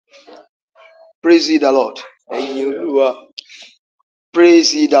Praise ye the Lord.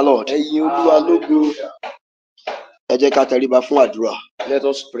 Praise ye the Lord. Ẹ jẹ́ ká tẹríba fún àdúrà. Let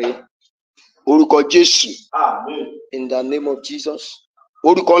us pray. Orúkọ Jésù. Amen. In the name of Jesus.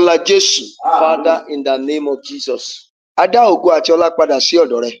 Orúkọ ńlá Jésù. Father, in the name of Jesus. A dá ògo àti ọlá padà sí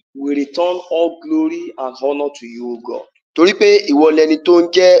ọ̀dọ̀ rẹ. We return all glory and honor to you, God. Torí pé ìwọ lẹni tó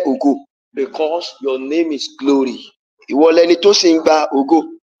ń jẹ́ ògo. Because your name is glory. Ìwọ lẹni tó sì ń gba ògo.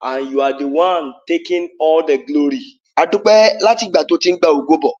 And you are the one taking all the glory. A dúpẹ́ láti ìgbà tó ti ń gba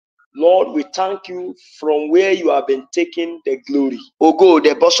ògo bọ̀. Lord, we thank you from where you have been taking the glory. Ògo ò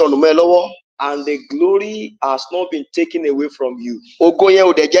dẹ̀ bọ́ sọnù mọ́ ẹ lọ́wọ́. And the glory has not been taken away from you. Ògo yẹn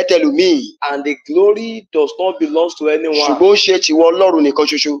ò dẹ̀ jẹ́ tẹlòmíì. And the glory does not belong to anyone. Ṣùgbọ́n ó ṣe tìwọ Ọlọ́run nìkan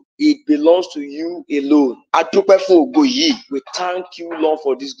ṣoṣo. It belongs to you alone. A dúpẹ́ fún ògo yìí. We thank you, Lord,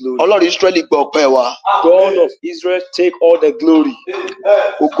 for this glory. Ọlọ́run Ísírẹ́lì gba ọpẹ́ wa. God of Israel, take all the glory.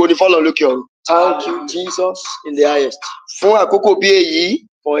 Ògo ni fọ́lọ́run lókè ọ̀run. Thank you, Jesus, in the highest. Fún àkókò bí èyí.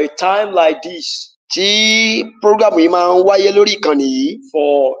 For a time like this. Tí program yìí máa ń wáyé lórí ìkànnì yìí.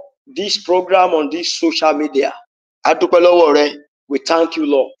 For this program on this social media. A dúpẹ́ lọ́wọ́ rẹ. We thank you,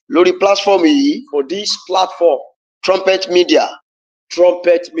 Lord. Lórí platform yìí. For this platform. Trumpet media.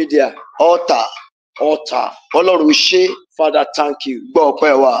 Trumpet media. Altar. Ọlọ́run ṣé. Father, thank you. Gbọ́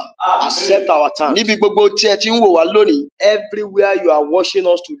ọpẹ́ wa. Accept our thanks. Níbi gbogbo tí ẹ ti ń wò wá lónìí. Everywhere you are watching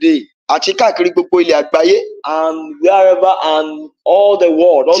us today. Àti káàkiri gbogbo ilẹ̀ àgbáyé. And wherever and all the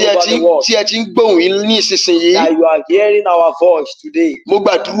world, all over the world. Tí ẹ ti ń gbóhùn yín ní ìsinsìnyí. That you are hearing our voice today. Mo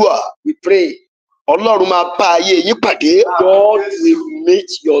gbàdúrà. We pray. Ọlọ́run máa bá ayé yín pàdé. God will meet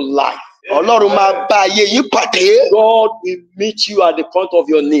your life. Ọlọ́run máa bá ayé yín pàdé. God will meet you at the point of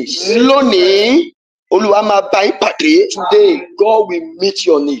your needs. Lónìí, Olúwa máa bá yín pàdé. Today, God will meet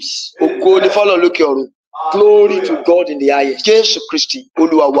your needs. Ògo ni fọ́lọ́run lókè ọ̀run. Glory to God in the highest. Jésù Kristi,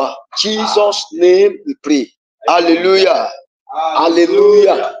 Olúwa wa. Jesus' name we pray. Hallelujah.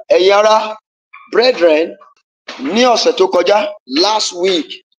 Hallelujah. Ẹ̀yin ará, brethren, ní ọ̀sẹ̀ tó kọjá, last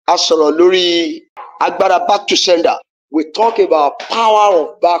week, a sọ̀rọ̀ lórí agbára back to sender. We talk about power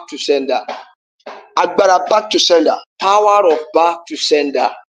of back to sender. Agbára back to sender. Power of back to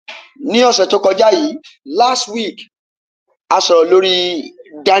sender. Ní ọ̀sẹ̀ tó kọjá yìí, last week, a sọ̀rọ̀ lórí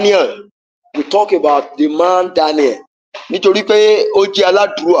Daniel. We talk about the man Daniel. Nítorí pé ó jẹ́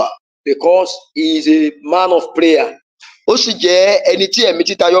aládùúrà. Because he is a man of prayer. Ó sì jẹ́ ẹni tí ẹ̀mí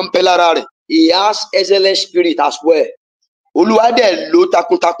títayọ ń bẹ lára rẹ̀. He has excellent spirit as well. Olúwa dẹ̀ lò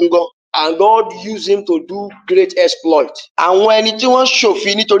takuntakun gan. And God used him to do great exploit. Àwọn ẹni tí wọ́n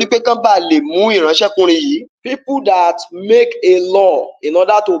ṣòfin nítorí pé kán bá lè mú ìránṣẹ́kùnrin yìí. People that make a law in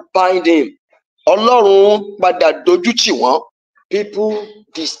order to bind him. Ọlọ́run padà dojú tì wọ́n.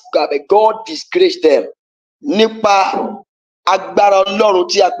 God disgraced them. Nípa agbára Ọlọ́run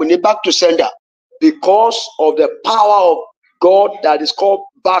tí a pè ní back to sender. Because of the power of God that is called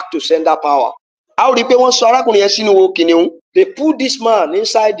back to sender power. A ó rí i pé wọ́n sọ arákùnrin yẹn sínú ihò kìnìún. They put this man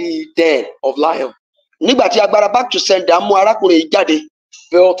inside the den of lion. Nígbà tí agbára back to sender mú arákùnrin yìí jáde.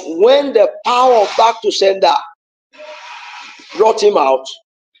 But when the power of back to sender brought him out,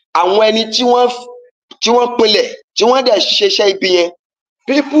 àwọn ẹni tí wọ́n pinlẹ̀ tí wọ́n dẹ̀ ṣiṣẹ́ ibi yẹn.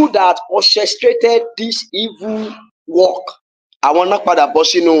 People that orchestrated this evil work. Àwọn náà padà bọ́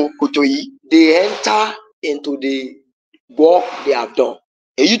sínú kòtò yìí. They enter into the work they have done.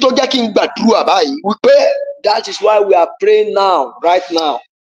 Èyí tó jẹ́ kí n gbàdúrà báyìí wípé. That is why we are praying now, right now.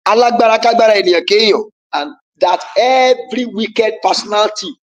 Alágbára kágbára ènìyàn kéèyàn. And that every wicked personality.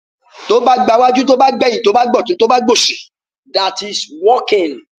 Tó bá gbáwájú, tó bá gbẹ̀yìn, tó bá gbọ̀tún, tó bá gbòsì. That is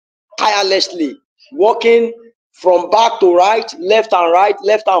working tirelessly. Working from back to right, left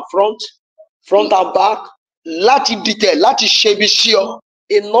and front and back. Láti dìtẹ̀, láti ṣe ibi sí ọ.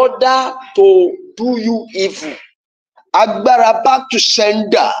 In order to do you evil. Agbára back to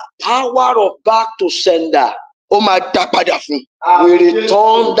sender. Power of back to sender. Ó máa dá padà fún. We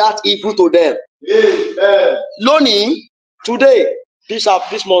return that evil to them. Lónìí, today,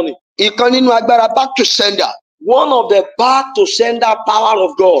 this morning. Ìkan nínú agbára back to sender. One of the back to sender power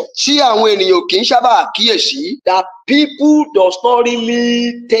of God. Tí àwọn ènìyàn kì í sábà kíyèsí. That people does not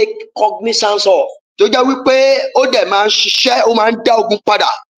really take cognizance of. Tó jẹ́ wípé ó dẹ̀ máa ń ṣiṣẹ́, ó máa ń dá ogun padà.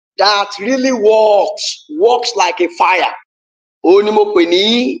 That really works like a fire. Ó ní mo pè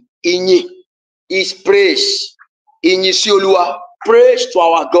ní ìyìn. Is praise. Ìyìn sí Olúwa. Praise to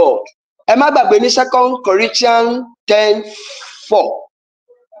our God. Ẹ má gbàgbé ní 2 Corinthians 10:4.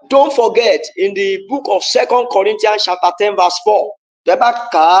 Don't forget in the book of 2 Corinthians chapter 10 verse 4. Tẹ́ bá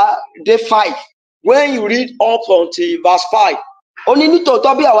kà á dé 5. When you read up until verse 5. Ó ní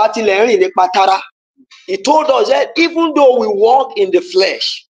nítòótọ́ bí àwa tilẹ̀ ń rìn nípa tara. He told us that even though we walk in the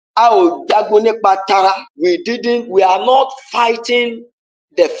flesh. a ò jagun nípa tara. We are not fighting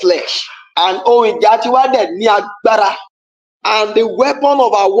the flesh. And ohun ìjà tiwa dẹ̀ ní agbára And the weapon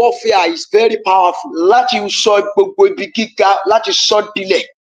of our warfare is very powerful. láti sọ gbogbo ibi gíga, láti sọ dilẹ̀.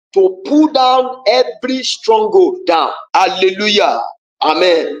 To pull down every stronghold down. Hallelujah.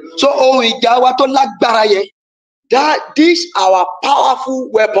 Amen. So ohun ìjà wa tó lágbára yẹn, This our powerful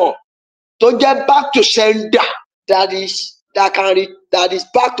weapon tó jẹ́ back to sender, that is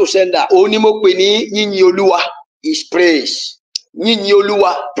back to sender òun ni mo pè ní yíyin Olúwa. is praise. Yíyin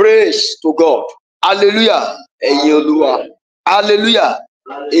Olúwa. Praise to God. Hallelujah. Ẹ̀yin Olúwa. Hallelujah.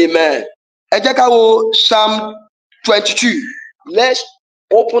 Amen. Ẹ jẹ́ ká wo Psalm 22. Let's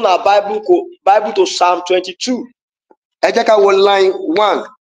open our Bible to Psalm 22. Ẹ jẹ́ ká wo line 1.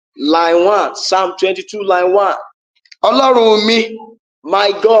 Line 1. Psalm 22 line 1. Ọlọ́run mi,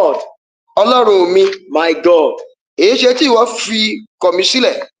 My God, Ọlọ́run mi, my God, èyí ṣe tí ìwọ fi kọ̀ mí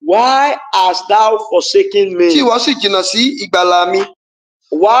sílẹ̀, why hast thou forsaken tí me? ìwọ sì jìnnà sí ìgbàlà mi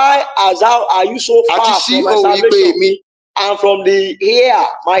Why are you so àti far sí from my ohùn ìpè salvation mi. and from the ear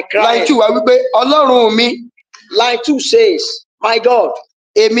my Line crying? 2 wá wípé Ọlọ́run mi, Line 2 says, my God,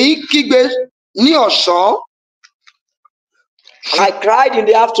 èmi kígbe ní ọ̀sán, I cried in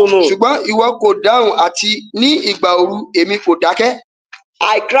the afternoon. ṣùgbọ́n ìwọ kò dáhùn, àti ní ìgbà òru èmi kò dákẹ́.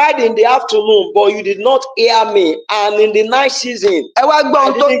 I cried in the afternoon, but you did not hear me. And in the night season, Ẹ wá gbọ́ I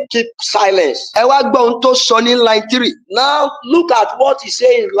ohun tó didn't keep silence. ẹ wá gbọ́ ohun tó sọ ní line 3. Now look at what he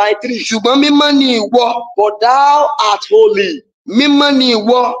says in line 3. Ṣùgbọ́n mímọ́ ni ìwọ, But thou art holy. mímọ́ ni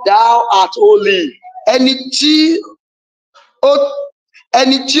ìwọ, Thou art holy. ẹni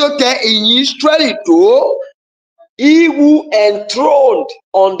tí ó tẹ ìyìn Ísírẹ́lì tó. He who enthroned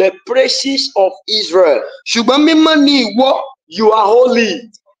on the praises of Israel. Ṣùgbọ́n mímọ́ ni ìwọ, You are holy.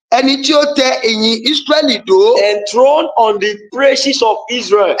 ẹni tí ó tẹ ìyìn Ísírẹ́lì tó. Enthroned on the praises of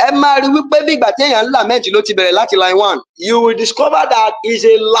Israel. Ẹ máa rí wípé bí ìgbà téèyàn ń lament ló ti bẹ̀rẹ̀ láti line 1. You will discover that is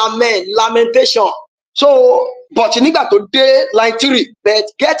a lamentation. So but nígbà tó dé line 3, But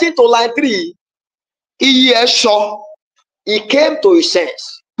getting to line 3, iyì ẹ̀ sọ he came to his sense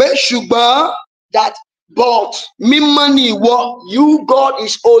pé ṣùgbọ́n that but mímọ́ ni ìwọ, you, God,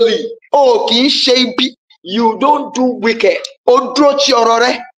 is holy. o kì í ṣe ibi, You don't do wicked. o dúró ti ọ̀rọ̀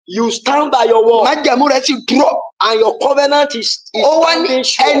rẹ, You stand by your word, májẹ̀mú rẹ sì dúró. and your covenant is Ó wá ní standing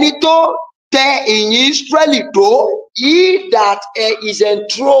sure. ẹni tó tẹ ìyìn Ísírẹ́lì tó. He that is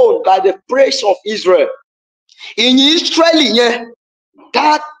enthroned by the praise of Israel. Ìyìn Ísírẹ́lì yẹn,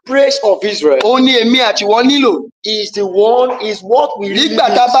 That praise of Israel òun ni èmi àti ìwọ nílò. is what we really Nígbà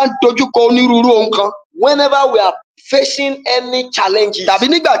tá a need. bá ń dojúkọ onírúurú ohun kan, Whenever we are facing any challenges, tàbí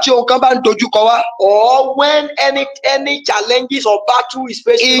nígbà tí ohun kan bá ń dojúkọ wá. or when any challenges or battle is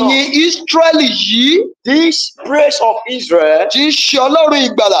facing us, Ìyìn Ísírẹ́lì yìí this praise of Israel, tí ń ṣe Ọlọ́run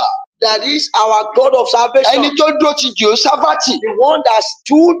ìgbàlà, that is our God of salvation, ẹni tó dúró ti Jèhóṣáfátì the one that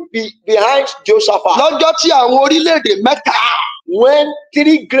stood behind Jehoshaphat, lọ́jọ́ tí àwọn orílẹ̀-èdè mẹ́ta, when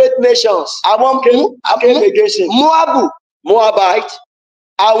 3 great nations àwọn came against him: Móábù, Moabite,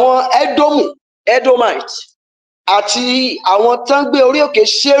 àwọn Édómù Edomite, àti àwọn tán gbé orí òkè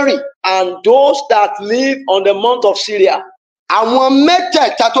Ṣérì. and those that live on the mount of Syria. Àwọn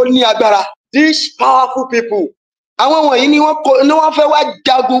mẹ́tẹ̀ẹ̀ta tó ní agbára, These powerful people, àwọn wọ̀nyí ni wọ́n fẹ́ wá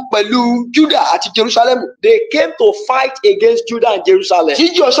jagun pẹ̀lú Júdà àti Jerúsálẹ́mù. they came to fight against Judah and Jerusalem, Tí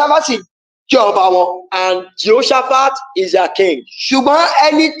Jèhóṣáfátì jẹ́ ọba wọn. and Jehoshaphat is their king. Ṣùgbọ́n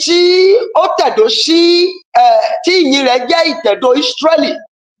ẹni tí ó tẹ̀dó sí tí ìyìn rẹ̀ jẹ́ ìtẹ̀dó Ísírẹ́lì,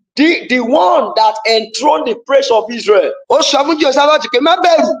 The one that enthroned the praise of Israel ó sọ fún Jèhóṣáfátì pé má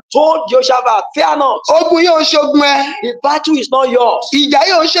bẹ̀rù, told Jehoshaphat, fear not, ogun yóò ṣogun ẹ, the battle is not yours, ìjà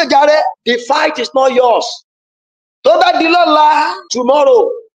yóò ṣèjà rẹ. the fight is not yours. Tó bá di lọ́la, Tomorrow,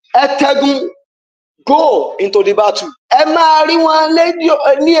 ẹ tẹ́gun, go into the battle. ẹ máa rí wọn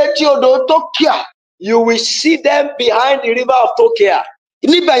ní etí odò Tókíà. You will see them behind the river of Tokia.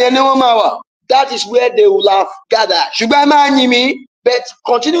 Níbẹ̀ yẹn ni wọ́n máa wà. That is where they will have gathered. Ṣùgbọ́n ẹ máa yìn mí. But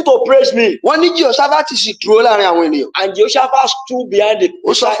continue to praise me. Wọ́n ní Jèhóṣáfátì sì dúró láàrin àwọn ènìyàn. And Jehoshaphat stood behind it.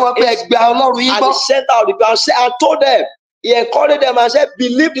 Ó sọ fún wọn pé ẹ gba Ọlọ́run yín At gbọ́. the center of the ground and told them, he encouraged them and said,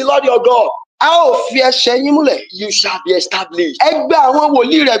 believe the Lord your God, A ó fi ẹsẹ̀ yín múlẹ̀. you shall be established. Ẹ gba àwọn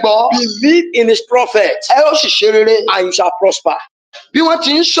wòlíì rẹ̀ gbọ́. Believe in his prophet, Ẹ ó sì ṣe rere. and you shall prosper. Bí wọ́n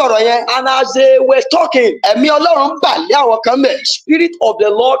ti ń sọ̀rọ̀ yẹn, And as they were talking, ẹ̀mí Ọlọ́run bà lé àwọn kan bẹ̀. Spirit of the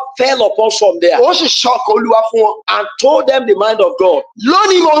Lord fell upon some there Ó sì sọ ọkọ̀ Olúwa fún wọn. and told them the mind of God.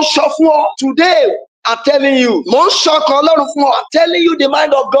 Lónìí mo ń sọ fún ọ. Today, I'm telling you. Mo ń sọkàn Ọlọ́run fún ọ. I'm telling you the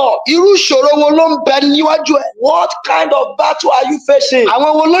mind of God. Irú ìṣòro wo ló ń bẹ níwájú ẹ? What kind of battle are you facing?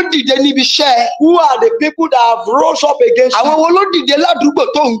 Àwọn wo ló dìde níbi iṣẹ́ ẹ? Who are the people that have rose up against Àwọn you? wo ló dìde ládùúgbò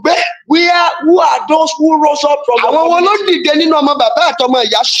tó ń gbé? Who are those who rose up from Àwọn your wo ló community? dìde nínú ọmọ bàbá àtọmọ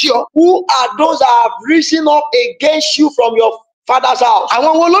ìyá sí ọ? Who are those that have risen up against you from your father's house?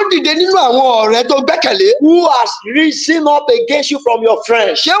 Àwọn wo ló dìde nínú àwọn ọ̀rẹ́ tó gbẹ́kẹ̀lé? Who has risen up against you from your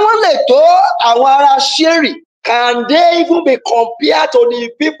friends? Ṣé wọ́n lè tó àwọn ará Ṣérì? Can they even be compared to the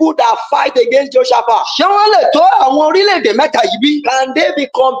people that fight against Jehoshaphat? Ṣé wọ́n lè tó àwọn orílẹ̀-èdè mẹ́ta yìí bí? Can they be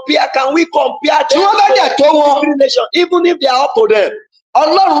compared? Can we compare Tí them wọ́n bá dẹ̀ tó wọn, to three nations, even if they are up to them?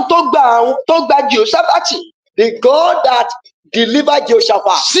 Ọlọ́run tó gba Jèhóṣáfátì, The God that delivered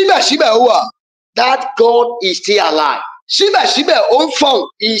Jehoshaphat, síbẹ̀síbẹ̀ ó wà. that God is still alive. Síbẹ̀síbẹ̀ ó ń fọhùn.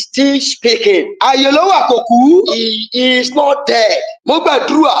 He is still speaking. Ààyè ló wà kò kú. He is not dead. Mo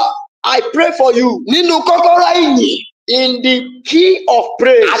gbàdúrà I pray for you nínú kọ́kọ́rọ́ ìyìn in the key of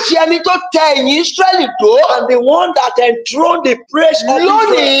praise, àti ẹni tó tẹ ìyìn Ísírẹ́lì dó and the one that enthroned the praise of Israel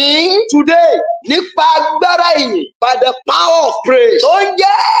lónìí today, nípa agbára ìyìn by the power of praise, tó ń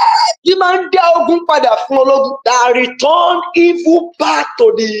jẹ́ tí máa ń dá ogun padà fún ológun. that return evil back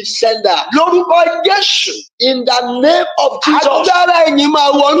to the sender. Lórúkọ Jésù, In the name of Jesus, agbára ìyìn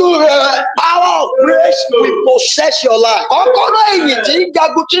máa wọnú rẹ. power of praise will possess your life. Kọ́kọ́rọ́ ìyìn tí ń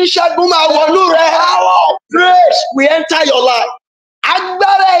jagun tí ń ṣẹ́gun máa wọnú rẹ. Power of praise will enter your life.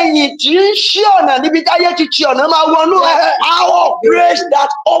 Agbára ìyìn tí ń ṣí ọ̀nà níbi táyé ti ṣí ọ̀nà máa wọnú rẹ. Power of praise that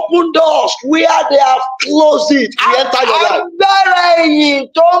open doors where they have closed it will enter your life. Agbára ìyìn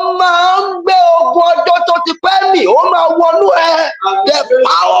tó máa ń gbé ogun ọjọ́ tó ti pẹ́ mì ó máa wọnú ẹ. The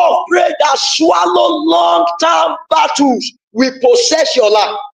power of praise that swallow long-term battles will possess your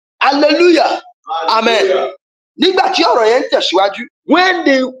life. Hallelujah. Amen. Nígbà tí ọ̀rọ̀ yẹn ń tẹ̀síwájú, When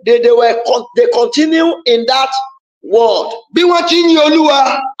they continue in that word, bí wọ́n ti ń yin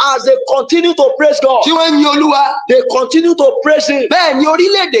Olúwa, as they continue to praise God, tí wọ́n ń yin Olúwa, they continue to praise Him, bẹ́ẹ̀ ni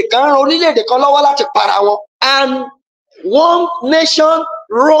orílẹ̀-èdè kan ran orílẹ̀-èdè kan lọ́wọ́ láti para wọn. and one nation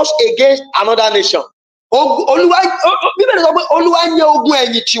rose against another nation. Bíbélì sọ pé Olúwa ń yẹ ogun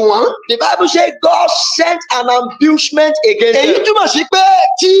ẹ̀yìn tì wọ́n. The Bible says God sent an ambushment against Èyí them, túmọ̀ sí pé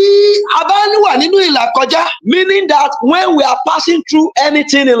tí a bá wà nínú ìlà kọjá, meaning that when we are passing through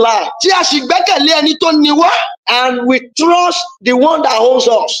anything in life tí a sì gbẹ́kẹ̀lé ẹni tó ní wá, and we trust the one that owns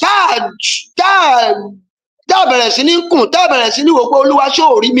us, tá a bẹ̀rẹ̀ sí ní kùn, tá a bẹ̀rẹ̀ sí ní wò pé Olúwa ṣó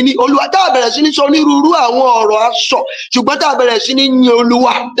ò rí mi ní Olúwa, tá a bẹ̀rẹ̀ sí ní sọ onírúurú àwọn ọ̀rọ̀ aṣọ, ṣùgbọ́n tá a bẹ̀rẹ̀ sí ní yin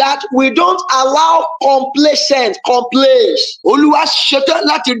Olúwa. that we don't allow complaints. Olúwa ṣetán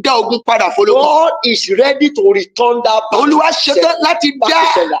láti dá ogun padà fọlọ́kọ. God is ready to return that back. Olúwa ṣetán láti dá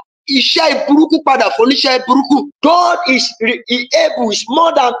iṣẹ́ ìburúkú padà fóníṣẹ́ ìburúkú. God is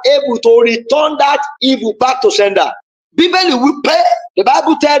more than able to return that evil back to sender. Bíbélì wí pé The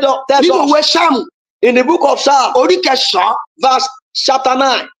Bible tells nínú ìwé us Sáàmù in the book of Psalms, orí kẹsàn-án verse chapter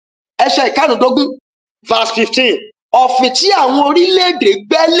 9, ẹsẹ̀ ìkarùndógún, verse 15. ọ̀fìn tí àwọn orílẹ̀-èdè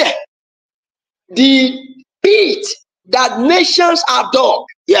gbẹ́lẹ̀, The pit that nations have dug,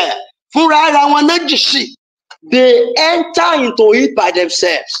 fúnra ara wọn náà jì sí. they enter into it by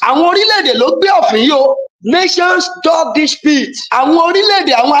themselves. Àwọn orílẹ̀-èdè ló gbé ọ̀fìn yìí o. Nations dug this pit. Àwọn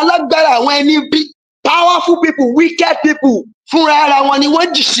orílẹ̀-èdè, àwọn alágbára, àwọn ẹni bí, Powerful people, wicked people, fúnra ara wọn ni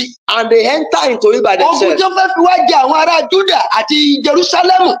wọ́n jì sí. and they enter into it by Ogun themselves. tó fẹ́ fi wá jẹ àwọn ará Júdà àti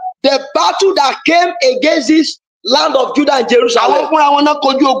Jerúsálẹ́mù, The battle that came against this land of Judah and àwọn Jerusalem, fúnra wọn náà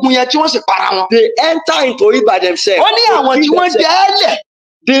kojú ogun yẹn tí wọ́n sì para wọn. they enter into it by themselves. Ó ní àwọn tí wọ́n jẹ ẹ́ lẹ̀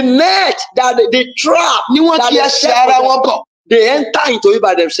The net, the trap, ni wọ́n that ti they ẹsẹ̀ set ara for wọn them, bọ̀. they enter into it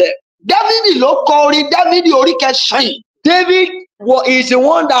by themselves. Dávidi ló kọ orin Dávidi orí kẹsàn-án yìí. David is the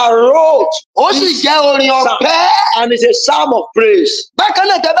one that wrote, Ó sì jẹ́ orin ọpẹ́. and it's a psalm of praise. Bákan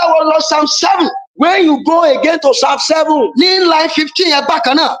náà tẹ́ bá wọ lọ Psalm 7 When you go again to Psalm 7, ní line 15 yẹn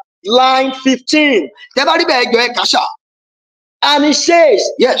bákan náà. line 15, Tẹ́ bá rí bẹ́ẹ̀ jọ ẹ kàṣà. and it says,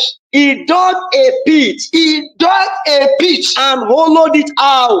 Yes. he dug a pit He dug a pit and hollowed it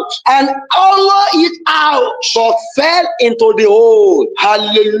out, and hollowed it out. but fell into the hole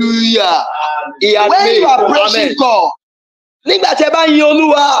Hallelujah. he had When made. you are Amen. praising God, Nígbà tí ẹ bá yin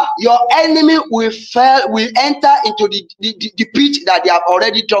Olúwa, your enemy will enter into the pit that they have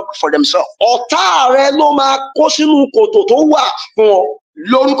already dug for themselves. ọ̀tá rẹ ló máa kó sínú kòtò tó wà fún ọ.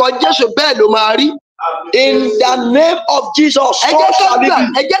 Lórúkọ Jésù bẹ́ẹ̀ ló máa rí. In the name of Jesus, Ẹ jẹ́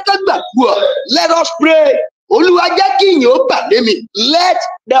ká gbàdúrà. let us pray. Olúwa jẹ́ kí ìyìn ó bà lé mi. Let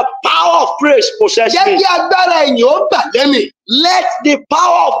the power of praise possess Jẹ́ me. kí agbára ìyìn ó bà lé mi. Let the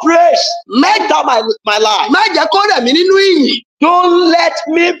power of praise enter my life. Má jẹ́ kó rẹ̀ mí nínú ìyìn. Don't let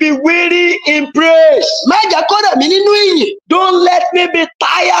me be weary in praise. Má jẹ́ kó rẹ̀ mí nínú ìyìn. Don't let me be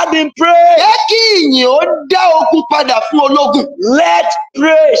tired in praise. Jẹ́ kí ìyìn ó dá okun padà fún ológun. Let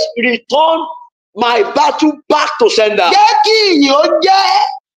praise return my battle back to sender. Jẹ́ kí ìyìn ó jẹ́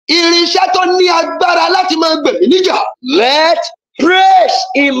irinṣẹ́ tó ní agbára láti máa gbè mí níjà. Let praise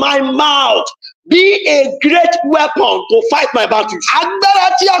in my mouth be a great weapon to fight my battles. Agbára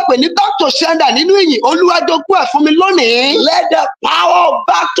tí a pè ní back to sender nínú ìyìn, Olúwa jogún ẹ̀ fún mi lónìí. Let the power of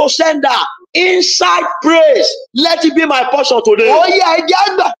back to sender inside praise, let it be my portion today. Ó yá ẹ jẹ́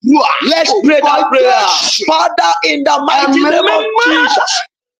gbàdúrà. Let's pray that prayer. Father, in the mighty name of Jesus,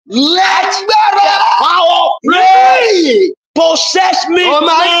 let the power of praise possess me. Ó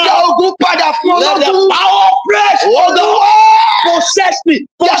máa ń dá ogun padà fún Let the ológun. power of praise, oh God, possess me,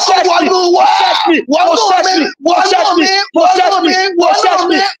 possess me, possess me, possess me, possess me, possess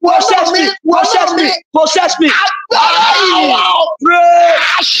me, possess me, possess me, possess me, possess me. Power of praise,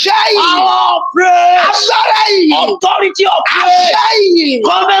 Àṣẹ ìyìn. power of praise, Agbára ìyìn. authority of Àṣẹ praise, ìyìn.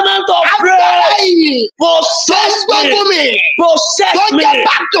 covenant of Agbára praise, ìyìn. possess Gbogbo me, mi. possess Tó me, jẹ́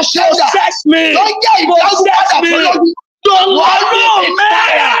back to sender. possess me, Tó jẹ́ ìdáhùn possess padà me. fún ológun. Don't let me be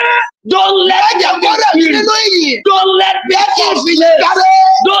tired. Don't let Má jẹ́ me kó rẹ̀ be mí weary. nínú ìyìn. Don't let me Jẹ́ kí n fi complain. jáde.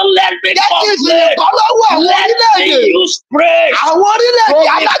 Don't let me Jẹ́ kí n fi complain. kọ́ lọ́wọ́ àwọn Let orílẹ̀-èdè. me use praise Àwọn to orílẹ̀-èdè be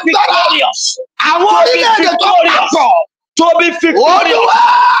alágbára. victorious. Àwọn To be orílẹ̀-èdè tó victorious. papọ̀. To be victorious. Olúwa.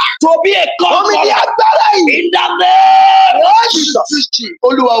 To be a Omi ní conqueror. agbára yìí. In the name of Jésù Jesus. Kristi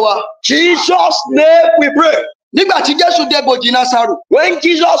Olúwa wa. Jesus' name we pray. Nígbà tí Jésù dé bòjì Násárù, When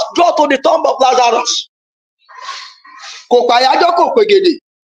Jesus got to the tomb of Lazarus, kò pàyájọ́ kò pègèdè.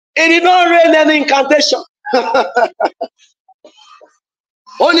 he did not rain any incantation.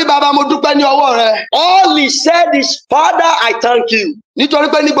 Ó ní bàbá mo dúpẹ́ ní ọwọ́ rẹ. All he said is, Father, I thank you. Nítorí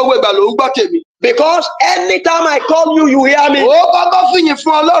pé ní gbogbo ìgbà ló ń gbọ́ tèmi. Because anytime I call you, you hear me. Ó kọ́kọ́ fìyìn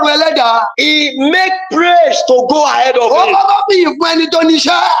fún Ọlọ́run ẹlẹ́dàá. He make praise to go ahead of Ó him. kọ́kọ́ fìyìn fún ẹni tó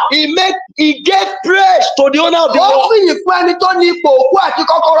níṣẹ́. He gave praise to the owner of the Ó world. fìyìn fún ẹni tó ní ipò òkú àti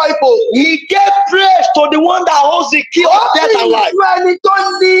kọ́kọ́rọ́ ipò. He gave praise to the one that holds the key Ó of death and fìyìn life. fún ẹni tó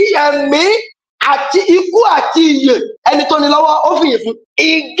ní ẹ̀mí àti ikú àti ìyè. Ẹni tó ní lọ́wọ́ ó fìyìn fún.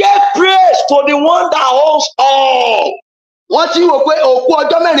 He gave praise to the one that holds all. Wọ́n ti wò pé òkú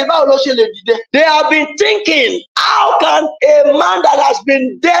ọjọ́ mẹ́rin báwo ló ṣe lè dìde. They have been thinking, how can a man that has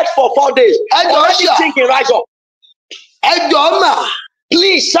been dead for 4 days already thinking rise up? Ẹ jọ̀ọ́ mà.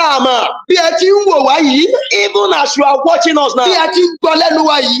 Please, sir, man, Bí ẹ ti ń wò wá yìí. even as you are watching us Bí now, ẹ ti ń gbọ́ lẹ́nu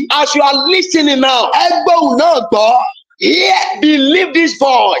wa yìí. as you are listening now, Ẹ gbóhùn náà gbọ́. believe this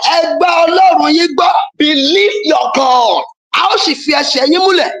voice. Ẹ gbá Ọlọ́run yín gbọ́. Believe your God, A ó sì fi ẹsẹ̀ yín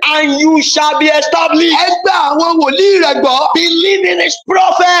múlẹ̀. and you shall be established. Ẹ gbá àwọn wòlíì rẹ̀ gbọ́. Believe in his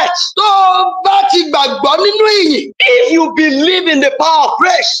prophets. Tó o bá ti gbàgbọ́ nínú ìyìn. If you believe in the power of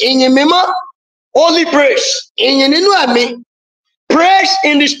praise, Ìyìn mímọ́. only praise, Ìyìn nínú ẹ̀mí. praise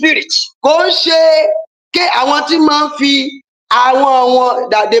in the spirit. Kò ń ṣe ké àwọn tí máa ń fi àwọn wọn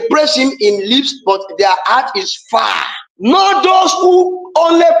that they praise him in lips but their heart is far. Not those who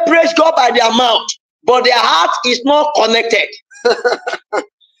only praise God by their mouth, but their heart is not connected.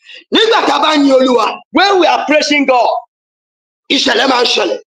 Nígbà tá a bá yin Olúwa, When we are praising God, ìṣẹ̀lẹ̀ máa ń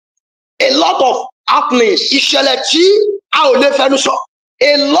ṣẹlẹ̀. a lot of happenings, Ìṣẹ̀lẹ̀ tí a ò lè fẹnu sọ.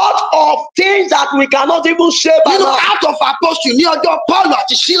 a lot of things that we cannot even say by Nínú now. Acts of Apostles ní ọjọ́ Paul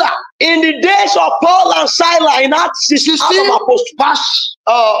àti Sílà. In the days of Paul and Silas in Acts 16, verse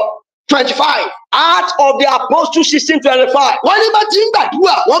 25. Acts of the Apostles 16:25. Wọ́n ní bá ti ń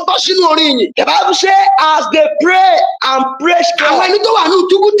gbàdúrà, wọ́n bọ́ sínú orin ìyìn. The Bible says, as they pray and praise Àwọn God, ẹni tó wà ní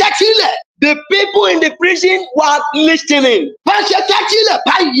túbú tẹ́tí ilẹ̀. the people in the prison were listening. Bá ń ṣe tẹ́tí ilẹ̀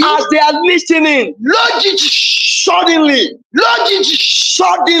báyìí. As they are listening, Lójijì. suddenly,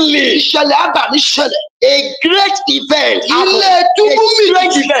 Ìṣẹ̀lẹ̀ àbàmì ṣẹlẹ̀. a great event happened. Ilé túbú A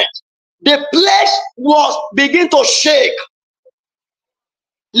strange mì. event. The place was begin to shake.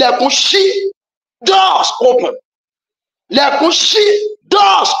 Lẹ̀kùn ṣí. Doors open. Lẹ̀kùn ṣí.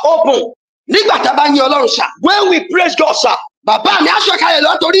 Doors open. Nígbà tá a bá yin Ọlọ́run sà. When we praise God, sir, Bàbá mi á sọ̀kalẹ̀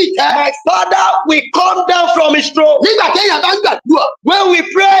lọ́tọ̀rí ìtẹ́. my Father will come down from his throne. Nígbà téèyàn bá ń gbàdúrà, When we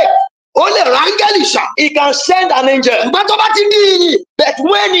pray, ó lè ra áńgẹ́lì sà. he can send an angel. Ṣùgbọ́n tó bá ti ní ìyìn, But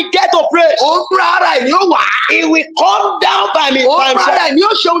when he get to praise, òun fúnra ara ẹ̀ ni ó wà. he will come down by Òun fúnra ara himself. ẹ̀ ni ó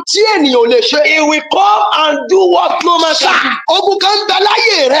ṣe ohun tí ènìyàn ò lè ṣe. He will come and do what no man Sà, can do. ogun kan ń bẹ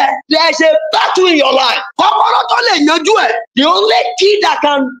láyé rẹ. There is a battle in your life. Kọ́kọ́rọ́ tó lè yanjú ẹ̀. The only key that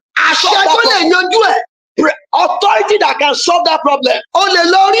can Àṣẹ solve tó that lè problem, yanjú ẹ̀. authority that can solve that problem. O lè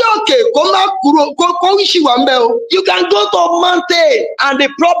lọ rí òkè kó má kúrò kó ṣì wà ń bẹ̀ o. You can go to mountain and the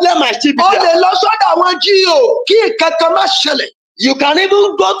problem might still be O there. lè lọ sọ́dọ̀ àwọn GO kí nǹkan kan má ṣẹlẹ̀. You can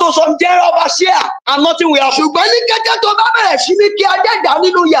even go to some general overseer and nothing will happen. Ṣùgbọ́n ní kété tó bá bẹ̀rẹ̀ sí ní kí adẹ́dàá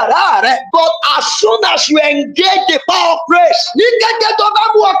nínú yàrá rẹ̀. But as soon as you engage the power of praise, Ní kété tó bá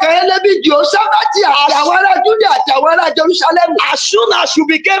mú ọkàn rẹ lébi Jèhóṣáfátì àti àwọn ará Júdà àti àwọn ará Jerúsálẹ́mù. as soon as you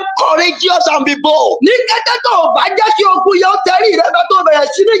became courageous and be bold, Ní kété tó o bá jẹ́ kí ogun yẹn ó tẹrí rẹ bá tó bẹ̀rẹ̀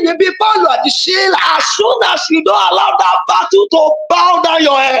sí ní yìn bí Pọ́ọ̀lù àti Sílà. as soon as you don't allow that battle to bow down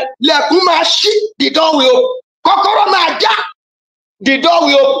your head, Lẹ̀kùn máa ṣí. the door will open. Kọ́kọ́rọ́ máa já. The door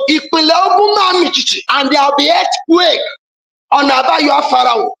will open. Ìpìlẹ̀ ogun máa mì tìtì. And there will be earthquake. Ọ̀nà àbáyọ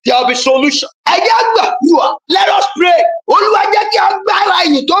afárahàn. There will be solution. Ẹ jẹ́ gbàdúrà. Let us pray. Olúwa jẹ́ kí agbára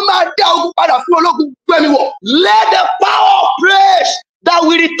ìyìn tó máa dá ogun padà fún ológun gbẹ̀mí wọ̀. Let the power of praise that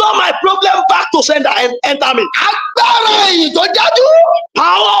will return my problem back to sender and enter me. Agbára ìyìn tó dájú.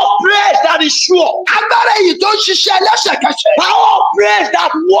 Power of praise that is sure. Agbára ìyìn tó ń ṣiṣẹ́ lẹ́sẹ̀kẹsẹ̀. Power of praise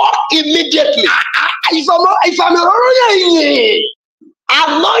that work immediately. Ìfàmìròrò ìyìn.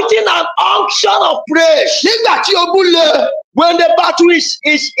 Anointing and unction of praise. Nígbà tí ogun le. When the battle is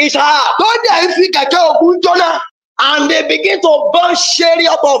hard Tó dẹ̀ ń fi kẹ̀kẹ́ ogun jóná. and they begin to burn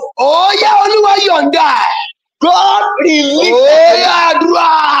chariot of Ó yá Olúwa yọ̀ǹda ẹ̀. God release. Ó yá àdúrà.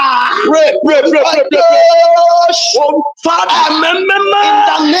 Pray. Oh, Father, in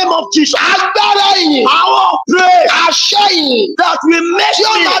the name of Jesus, Agbára ìyìn. power of praise Àṣẹ ìyìn. that will make Tí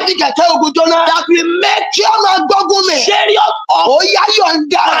ó máa me, fi kẹ̀kẹ́ ogun jóná. that will make Tí ó máa gbógun mi. chariot of Ó yá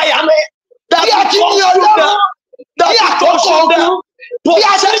yọ̀ǹda ẹ̀. fire, that Bí a ti will ní consume Ọlọ́run. them, that Bí will àkókò consume them. ogun. Bí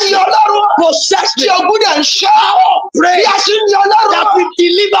a ti ní Ọlọ́run. Possess Tí me. ogun dẹ̀ ń ṣẹ́. Power of Bí praise a ti ní Ọlọ́run. that will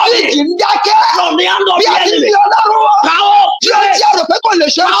deliver Bí ìjì me ń dákẹ́. from the hand of Bí the a ti enemy. ní Ọlọ́run. Power of Tí ó praise, ti àrò pé kò lè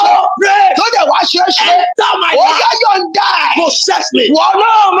ṣe é ṣe. power of praise, Tó dẹ̀ wá ṣe é ṣe. enter my Ó life. yá yọ̀ǹda ẹ̀. Possess me. Wọ́n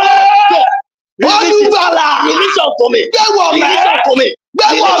náà mẹ́. Release it. Olùgbàlà. Release unto me. Gbẹ̀wọ̀ Release mẹ́. unto me.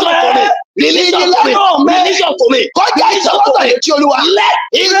 Gbẹ̀wọ̀ Release unto me. mẹ́. Release unto me. Ìdílé náà mẹ́. Release unto me. Kọjá Release unto ìtẹ́wọ́gbà me. létí Olúwa. Let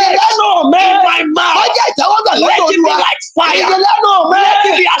Ìdílé praise náà in mẹ́. my mouth. Kọjá ìtẹ́wọ́gbà Let létí it be Olúwa. like fire. Ìdílé náà mẹ́. Let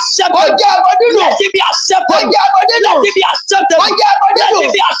it be acceptable. Kọjá ẹbọ nínú. Let it be acceptable. Kọjá ẹbọ nínú. Let it be acceptable. Kọjá ẹbọ Let nínú.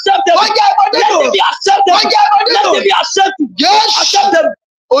 it be acceptable. Kọjá ẹbọ Let nínú. it be acceptable. Kọjá ẹbọ Let nínú. it be acceptable. Jésù. Acceptable.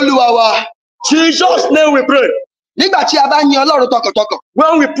 Olúwa wa. Jesus' name we pray. Nígbà tí a bá yin Ọlọ́run tọkàntọkàn.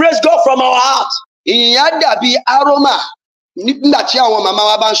 When we praise God from our heart, Ìyìn á dàbí aroma nígbà tí àwọn màmá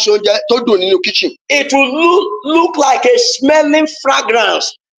wa bá ń ṣe oúnjẹ tó dùn nínú kitchen. it will look like a smelling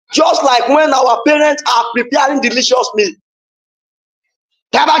fragrance, just like when our parents are preparing delicious meal.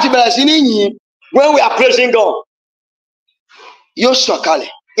 Tá a bá ti bẹ̀rẹ̀ sí ní yìn, When we are praising God, yóò sọ̀kalẹ̀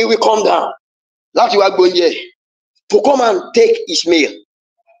He will come down láti wá gbóúnjẹ. to come and take His meal.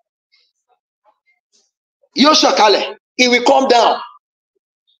 Yóò sọ̀kalẹ̀ He will come down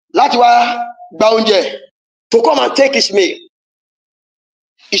láti wá gba oúnjẹ. to come and take His meal.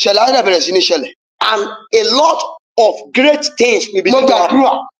 Ìṣẹ̀lẹ̀ á dẹ̀ bẹ̀rẹ̀ sí ní ṣẹlẹ̀. And a lot of great things will be Mo done.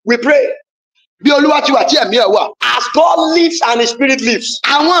 gbàdúrà We pray bí Olúwa ti wà tí ẹ̀mí ẹ̀ wà. as God lives and His Spirit lives.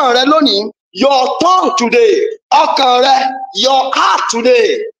 Àwọn rẹ lónìí, Your tongue today, ọkàn rẹ, your heart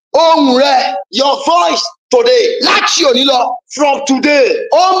today, ohùn rẹ your voice today, láti òní lọ. from today,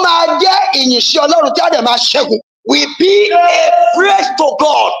 Ó máa jẹ́ ìyìn sí Ọlọ́run tí a dẹ̀ máa ṣẹ́gun. will be a praise to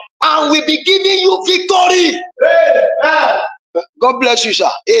God and will be giving you victory. God bless you, sir.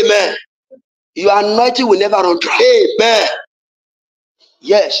 Amen. Your anointing will never run dry. Amen.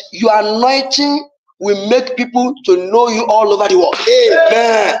 Yes, your anointing will make people to know you all over the world.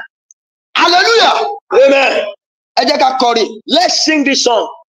 Amen. Hallelujah. Amen. Ẹ jẹ́ ká kọrin. Let's sing this song.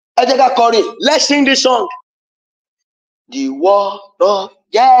 Ẹ jẹ́ ká kọrin. Let's sing this song. The wall of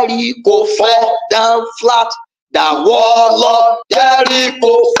Jericho Fall down flat. The wall of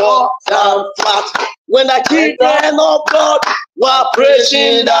Jericho fall down flat. When the children of God were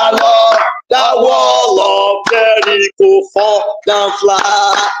praising the Lord, the wall of Jericho fall down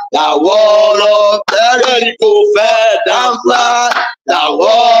flat. The wall of Jericho fell down flat. The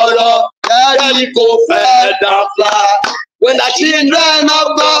wall of Jericho fell down flat. When the children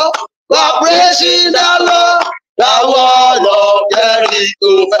of God were praising the Lord, the wall of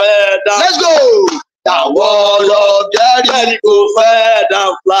Jericho fell down. Let's go. The wall of Jericho fell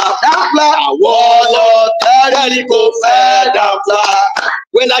down flat. The wall of Jericho fell down flat.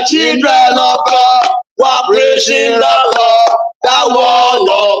 When the children of God were praising the Lord, the wall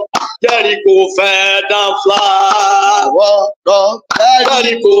of Jericho fell down flat. The wall of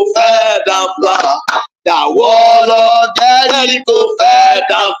Jericho fell down flat. The wall of Jericho fell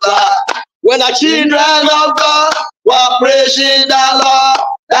down flat. When the children of God were praising the Lord,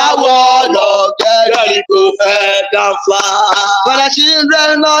 the wall of Jericho Jericho fell down flat. When the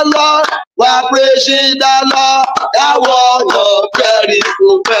children of Lord were praising the Lord, the wall of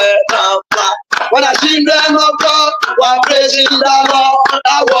Jericho fell down flat. When the children of God were praising the Lord,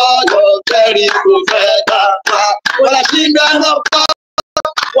 the wall of Jericho fell down flat. When the children of God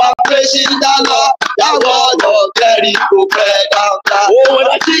were praising the Lord, the wall of Jericho fell down flat. Oh, when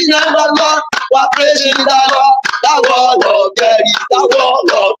the children of God were praising the Lord, the wall of Jericho, the wall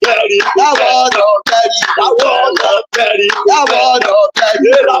of Jericho, the wall of Jericho, the wall of Jericho, the wall of Jericho,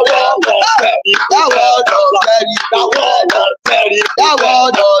 the wall of Jericho, the wall of Jericho, the wall of Jericho, the wall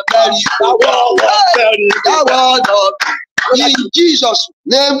of Jericho, the wall of Jericho, the wall of. In Jesus'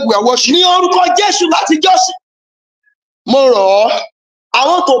 name we are worshiping. Ní orúkọ Jésù láti jọ́sìn. Mo rọ̀ ọ́, I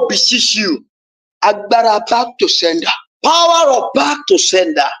want to beseech you. agbára back to sender. Power of back to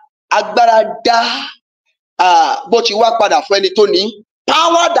sender. Agbára dá bó ti wá padà fún ẹni tó ní.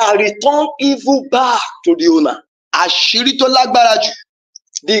 Power that return evil back to the owner. Àṣírí tó lágbára jù.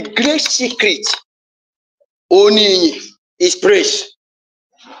 The great secret Òun ni ìyìn. is praise.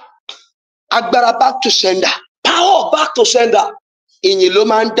 Agbára back to sender. Power of back to sender. Ìyìn ló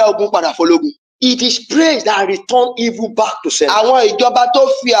máa ń dá ogun padà fọlógun. It is praise that return evil back to sender. Àwọn ìjọba tó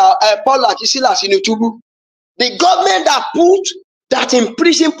fi Paul àti Sílà sínú túbú. The government that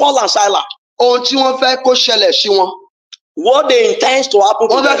imprison Paul and Silas. Ohun tí wọ́n fẹ́ kó ṣẹlẹ̀ sí wọn. What they intend to happen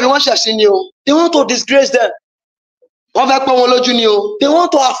to Wọ́n fẹ́ fi them. wọ́n ṣẹ̀ sí ni o. They want to disgrace them. Wọ́n fẹ́ pọ́n wọn lójú ni o. They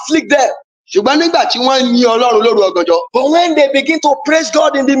want to afflict them. Ṣùgbọ́n nígbà tí wọ́n ń yin Ọlọ́run lóru ọ̀gànjọ́. But when they begin to praise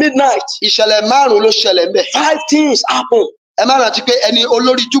God in the midnight, Ìṣẹ̀lẹ̀ 5 ló ṣẹlẹ̀ ńbẹ̀. 5 things happen. Ẹ má rántí pé ẹni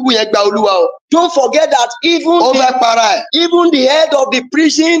olórí túbú yẹn gba Olúwa o. Don't forget that Ó fẹ́ para ẹ̀. even the head of the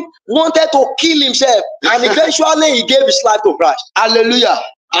prison wanted to kill himself, and eventually he gave his life to Christ. Hallelujah.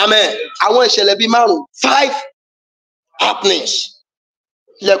 Amen. Àwọn ìṣẹ̀lẹ̀ bíi 5. 5 happenings.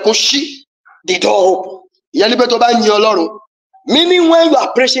 Ilẹ̀kùn ṣí. The door open. Ìyẹn ni pé tó bá yin Ọlọ́run. Meaning when you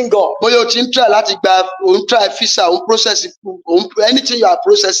are praising God, Bóyá o ti ń try láti gba òun try visa òun process anything you are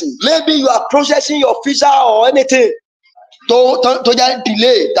processing. maybe you are processing your visa or anything. Tó jẹ́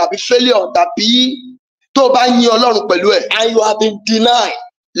delay tàbí failure tàbí tó bá yin Ọlọ́run pẹ̀lú ẹ̀. And you have been denied.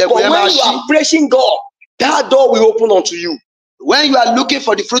 But Ilẹ̀kùn yẹn máa when you ṣí. are praising God, that door will open unto you. When you are looking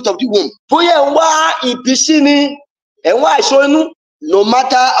for the fruit of the womb, Bóyá ẹ̀ ń wá ìbísí ni, ẹ̀ ń wá èso inú. no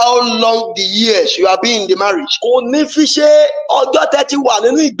matter how long the years you have been in the marriage, Kò ní fi ṣe ọjọ́ tẹ́ ti wà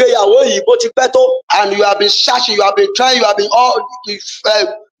nínú ìgbéyàwó yìí bó ti pẹ́ tó. and you have been searching, you have been trying, you have been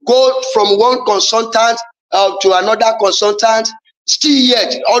go from one consultant to another consultant, still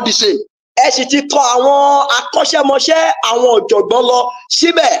yet all the same. Ẹ sì ti tọ̀ àwọn akọ́ṣẹ́mọṣẹ́ àwọn ọ̀jọ̀gbọ́n lọ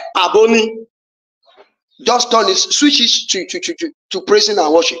síbẹ̀ àbó ni. Just turn it, switch it to praising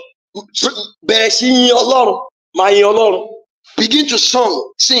and worship. Bẹ̀rẹ̀ sí yin Ọlọ́run, máa yin Ọlọ́run. Begin to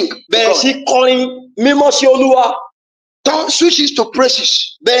sing. Bẹ̀rẹ̀ sí kọrin mímọ́ sí Olúwa. Switch it to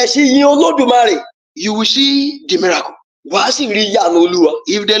praises. Bẹ̀rẹ̀ sí yin Olódùmarè. You will see the miracle. Wàá sì rí ìyanu Olúwa.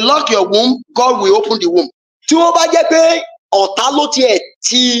 If they lock your womb, God will open the womb. Tí wọ́n bá jẹ́ pé ọ̀tá ló tiẹ̀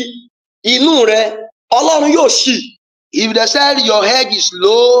ti inú rẹ, Ọlọ́run yóò ṣí. If they said your head is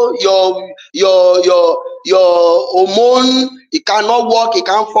low, your hormone, it cannot work, it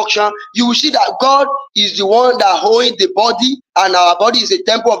can't function, you will see that God is the one that holds the body, and our body is a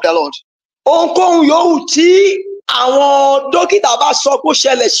temple of the Lord. Ohunkóhun yòówù tí àwọn dókítà bá sọ pé ó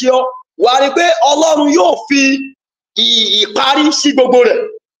ṣẹlẹ̀ sí ọ, wàá rí pé Ọlọ́run yóò fi ìparí sí gbogbo rẹ̀.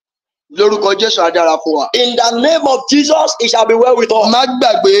 Lórúkọ Jésù á dára fún wa. In the name of Jesus, it shall be well with us. Má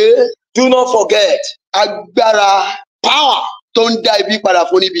gbàgbé. Do not forget. Agbára Power tó ń dá ibi padà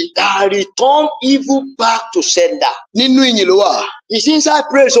fún níbi. that return evil back to sender. Nínú ìyìn ló wà. It's inside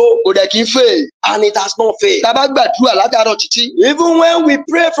praise, oh, Kò dẹ̀ kí ń fè. and it has not failed. Tá a bá gbàdúrà látàárọ̀ títí, Even when we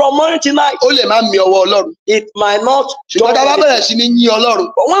pray from morning till night, ó lè má mi ọwọ́ Ọlọ́run. it might not. Ṣùgbọ́n tá a bá bẹ̀rẹ̀ sí ní yìn Ọlọ́run,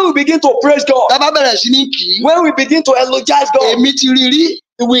 But when we begin to praise God, tá a bá bẹ̀rẹ̀ sí ní kì í, when we begin to eulogize God, èmi ti rí rí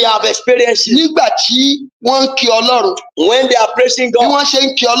we have experienced it. nígbà tí wọ́n ń kí Ọlọ́run. When they are praising Bí God, wọ́n ṣe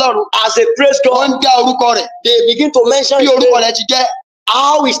ń kí Ọlọ́run, as they praise wọ́n God, ń dá orúkọ rẹ̀. they begin to mention Bí his orúkọ name, rẹ̀ ti jẹ́.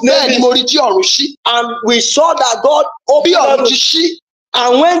 how his Bẹ́ẹ̀ ni name mo is, rí tí ọ̀run ṣí. and we saw that God Bí opened ọ̀run heaven, ti ṣí,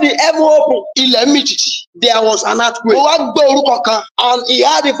 and when the heaven opened, ilẹ̀ mì tìtì. there was an Mo earthquake, wá gbọ́ orúkọ kan and he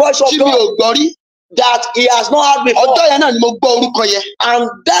heard the voice of tí mi ò God gbọ́ rí. that he has not heard before, Ọjọ́ yẹn náà ni mo gbọ́ orúkọ yẹn. and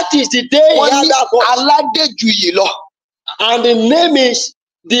that is the day he Wọ́n heard ní that voice, Aládéjuyì lọ. and the name is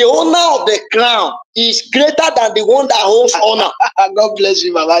the owner of the crown is greater than the one that holds honor. God bless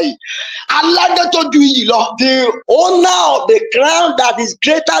you, bàbá yìí. Aládé tó ju iyì lọ. The owner of the crown that is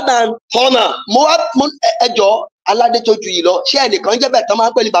greater than honor. Ẹjọ́ aládé tó ju yìí lọ. Ṣé ẹnìkan jẹ́ bẹ́ẹ̀ tán máa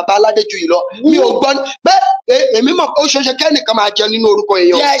ń pè ní bàbá aládé ju yìí lọ? Mi ò gbọ́ bẹ́ẹ̀ èmi mọ̀ ó ṣeéṣe kẹ́nìkan máa jẹ nínú orúkọ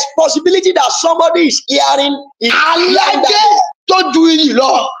èèyàn. There is possibility that somebody is hearing aládé tó ju yìí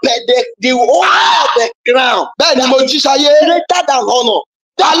lọ. But the owner of the crown. Bẹ́ẹ̀ ni mo jí sáyé. Greater than honor.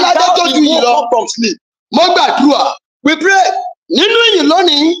 Aládé tó ju yìí lọ. From sleep. Mo gbàdúrà. We pray. Nínú ìyìn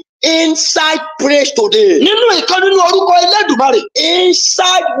lónìí. Inside praise today. Nínú ìkan nínú orúkọ Elédùmarè.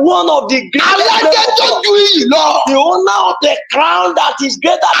 Inside one of the greatest. Aládé tó ju yìí lọ. The owner of the crown that is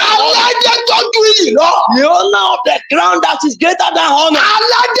greater than honor. Aládé tó ju yìí lọ. The owner of the crown that is greater than honor.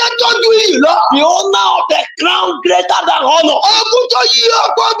 Aládé tó ju yìí lọ. The owner of the crown greater than honor. Ogun tó yí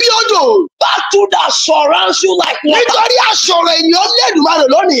ọkọ bí odò. Battle that surrounds you like water. Nítorí àsọ̀rọ̀ ènìyàn Elédùmarè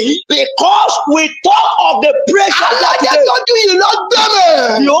lónìí. Because we talk of the pressure that Aládé tó ju yìí lọ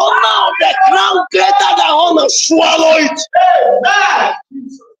gbẹ̀mẹ̀. the owner of the crown greater than honor swallow it.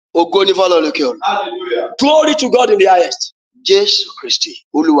 Ògo ni fọ́lọ́run lókè ọ̀run. Glory to God in the highest. Jésù Kristi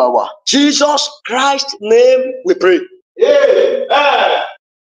Olúwa wa. Jesus Christ's name we pray.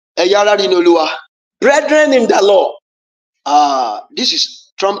 Ẹ̀yà ara rí ni Olúwa. Brethren in the Lord. This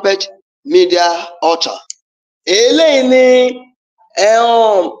is Trumpet Media Altar. Eléyìí ni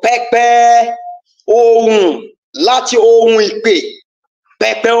pẹpẹ ohun láti ohun ìpè.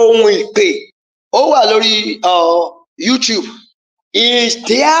 Pẹpẹ ohun ìpè. Ó wà lórí YouTube. Is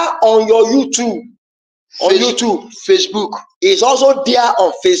there on your YouTube. On YouTube. Facebook. Is also there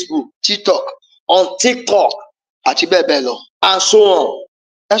on Facebook. TikTok. On TikTok. Àti bẹ́ẹ̀ bẹ́ẹ̀ lọ. And so on.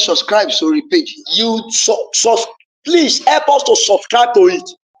 Ẹ subscribe sórí page. You please help us to subscribe to it.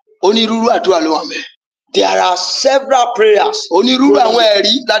 Onírúurú àdúrà ló wà ńbẹ̀. There are several prayers. Onírúurú àwọn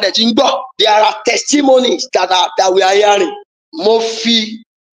ẹ̀rí la dẹ̀ ti ń gbọ́. There are testimonies that we are hearing. Mo fi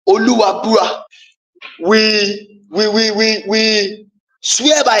Olúwa búra. We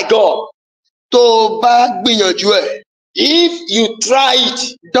swear by God. Tó o bá gbìyànjú ẹ̀. If you try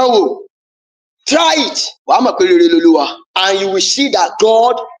it, dánwò. Try it. Wàá mọ̀ pé rere lolúwa. And you will see that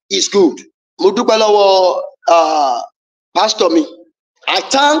God is good. Mo dúpẹ́ lọ́wọ́ pastor mi. I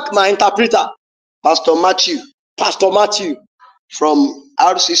thank my interpreter. Pastor Matthew. Pastor Matthew. From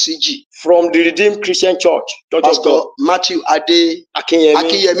RCCG. From the Redeemed Christian Church. Pastor Matthew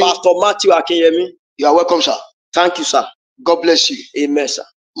Akinyemi. Pastor Matthew Akinyemi. You are welcome, sir. Thank you, sir. God bless you. Amen, sir.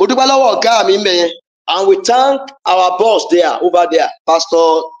 Mo dúpẹ́ lọ́wọ́ ọ̀gá mi ńbẹ̀ yẹn. And we thank our boss there, over there.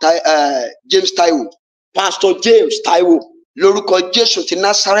 Pastor James Taiwo. Pastor James Taiwo. Lórúkọ Jésù ti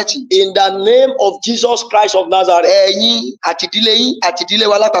Násárẹ́tì. In the name of Jesus Christ of Nazareth. Ẹ̀yin àti ìdílé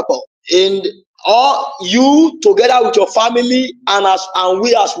wa lápapọ̀. And all you together with your family and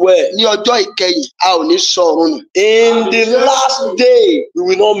we as well. Ní ọjọ́ ìkẹyìn, a ò ní sọ ọ̀run nù. In the last day, we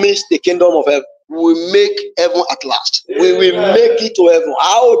will not miss the kingdom of heaven. We will make heaven at last. We will make it to heaven.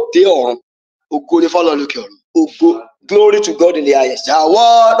 How they on? Ògo ni fọ́lọ́run lókè ọ̀run. Ògo. Glory to God in the highest. The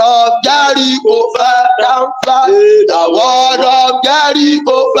word of Jericho fell down flat. The word of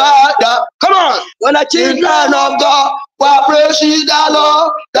Jericho fell down. Come on. When the children of God were praising the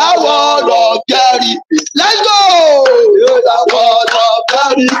Lord, the word of Jericho. Let's go. The word of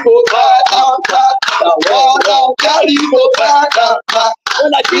Jericho fell down flat. The word of Jericho fell down flat.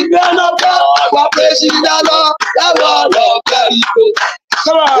 When the children of God were praising the Lord, the word of Jericho.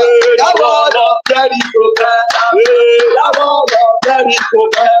 Come on. The word of Jericho fell down. The word of Jericho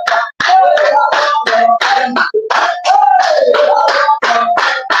fell down.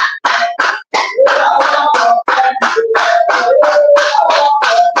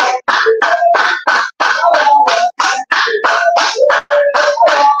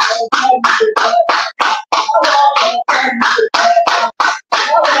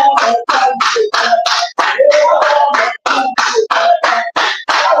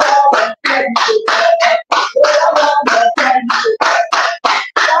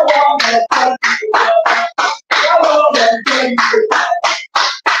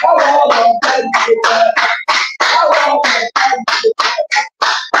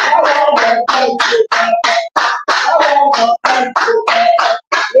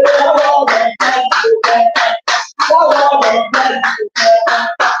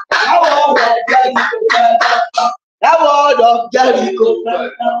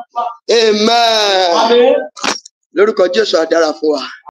 Amen. Lórúkọ Jésù á dára fún wa.